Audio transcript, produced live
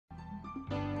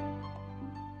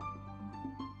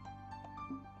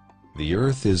The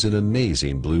Earth is an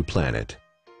amazing blue planet,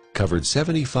 covered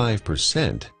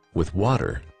 75% with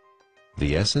water,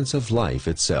 the essence of life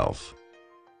itself.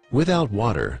 Without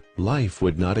water, life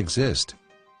would not exist.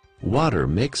 Water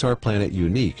makes our planet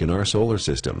unique in our solar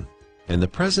system, and the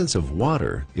presence of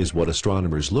water is what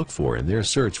astronomers look for in their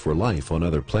search for life on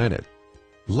other planets.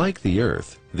 Like the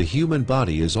Earth, the human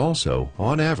body is also,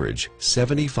 on average,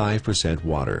 75%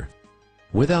 water.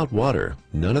 Without water,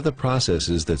 none of the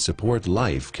processes that support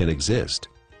life can exist.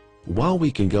 While we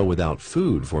can go without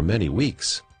food for many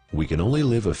weeks, we can only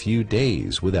live a few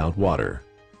days without water.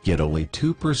 Yet only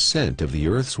 2% of the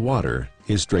Earth's water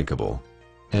is drinkable,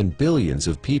 and billions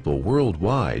of people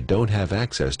worldwide don't have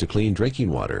access to clean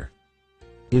drinking water.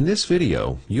 In this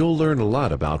video, you'll learn a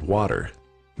lot about water.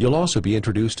 You'll also be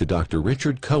introduced to Dr.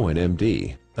 Richard Cohen,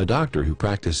 MD, a doctor who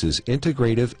practices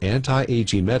integrative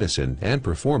anti-aging medicine and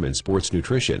performance sports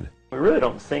nutrition. We really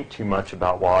don't think too much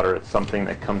about water. It's something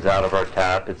that comes out of our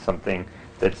tap. It's something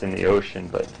that's in the ocean.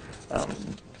 But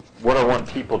what I want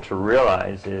people to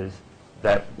realize is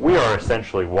that we are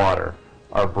essentially water.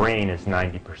 Our brain is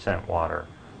 90% water.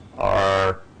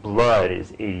 Our blood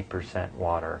is 80%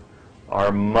 water.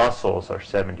 Our muscles are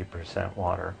 70%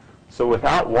 water. So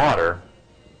without water,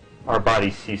 our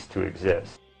bodies cease to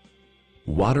exist.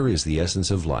 Water is the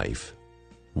essence of life.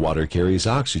 Water carries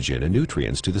oxygen and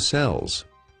nutrients to the cells.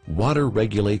 Water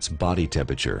regulates body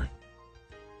temperature.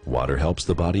 Water helps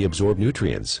the body absorb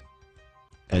nutrients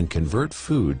and convert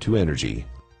food to energy.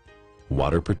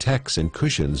 Water protects and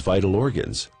cushions vital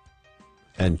organs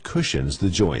and cushions the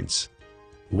joints.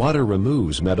 Water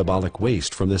removes metabolic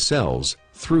waste from the cells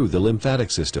through the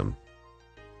lymphatic system.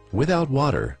 Without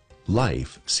water,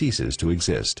 life ceases to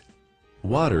exist.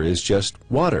 Water is just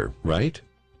water, right?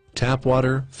 Tap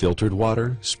water, filtered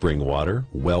water, spring water,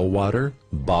 well water,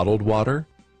 bottled water.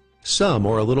 Some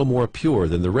are a little more pure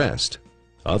than the rest.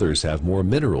 Others have more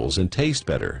minerals and taste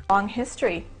better. Long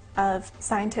history of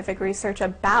scientific research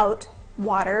about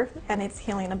water and its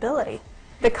healing ability.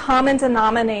 The common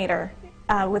denominator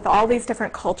with all these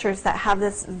different cultures that have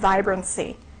this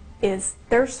vibrancy is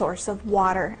their source of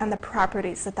water and the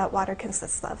properties that that water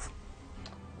consists of.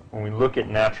 When we look at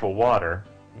natural water,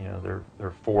 you know, there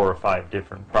are 4 or 5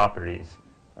 different properties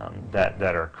that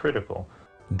are critical.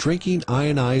 Drinking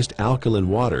ionized alkaline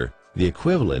water, the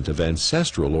equivalent of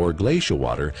ancestral or glacial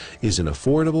water, is an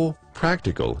affordable,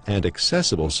 practical, and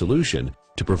accessible solution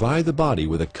to provide the body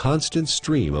with a constant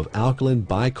stream of alkaline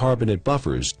bicarbonate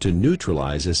buffers to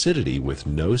neutralize acidity with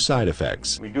no side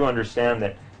effects. We do understand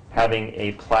that having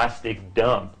a plastic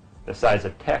dump the size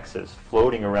of Texas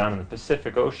floating around in the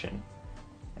Pacific Ocean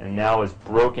and now is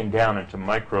broken down into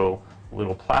micro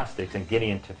little plastics and getting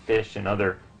into fish and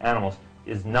other animals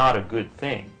is not a good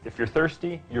thing. If you're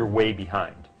thirsty, you're way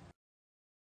behind.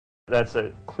 That's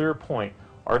a clear point.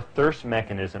 Our thirst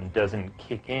mechanism doesn't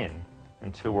kick in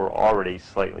until we're already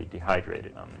slightly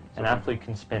dehydrated. An athlete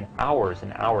can spend hours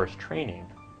and hours training,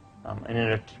 and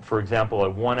in for example, a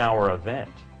 1-hour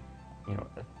event, you know,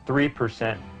 a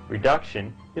 3%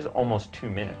 reduction is almost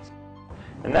 2 minutes.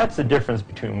 And that's the difference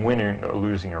between winning or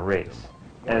losing a race.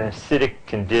 An acidic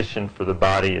condition for the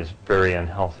body is very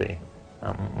unhealthy.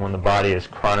 When the body is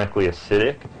chronically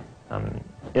acidic,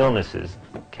 illnesses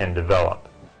can develop.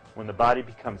 When the body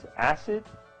becomes acid,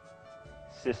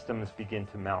 systems begin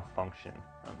to malfunction.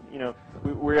 You know,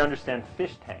 we understand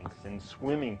fish tanks and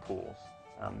swimming pools.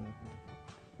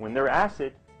 When they're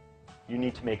acid, you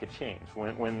need to make a change.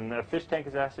 When a fish tank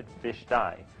is acid, fish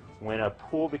die. When a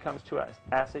pool becomes too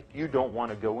acid, you don't want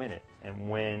to go in it. And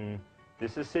when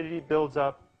this acidity builds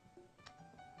up,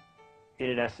 it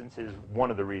in essence is one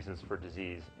of the reasons for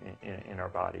disease in our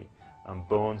body.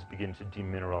 Bones begin to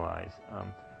demineralize.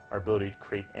 Our ability to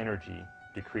create energy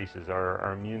decreases.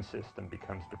 Our immune system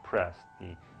becomes depressed.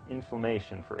 The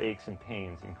inflammation for aches and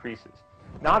pains increases.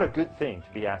 Not a good thing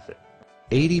to be acid.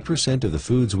 80% of the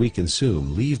foods we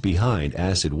consume leave behind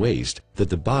acid waste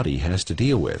that the body has to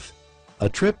deal with. A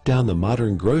trip down the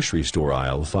modern grocery store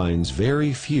aisle finds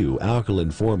very few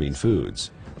alkaline-forming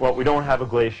foods. Well, we don't have a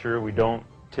glacier. We don't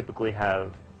typically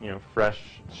have, you know, fresh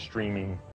streaming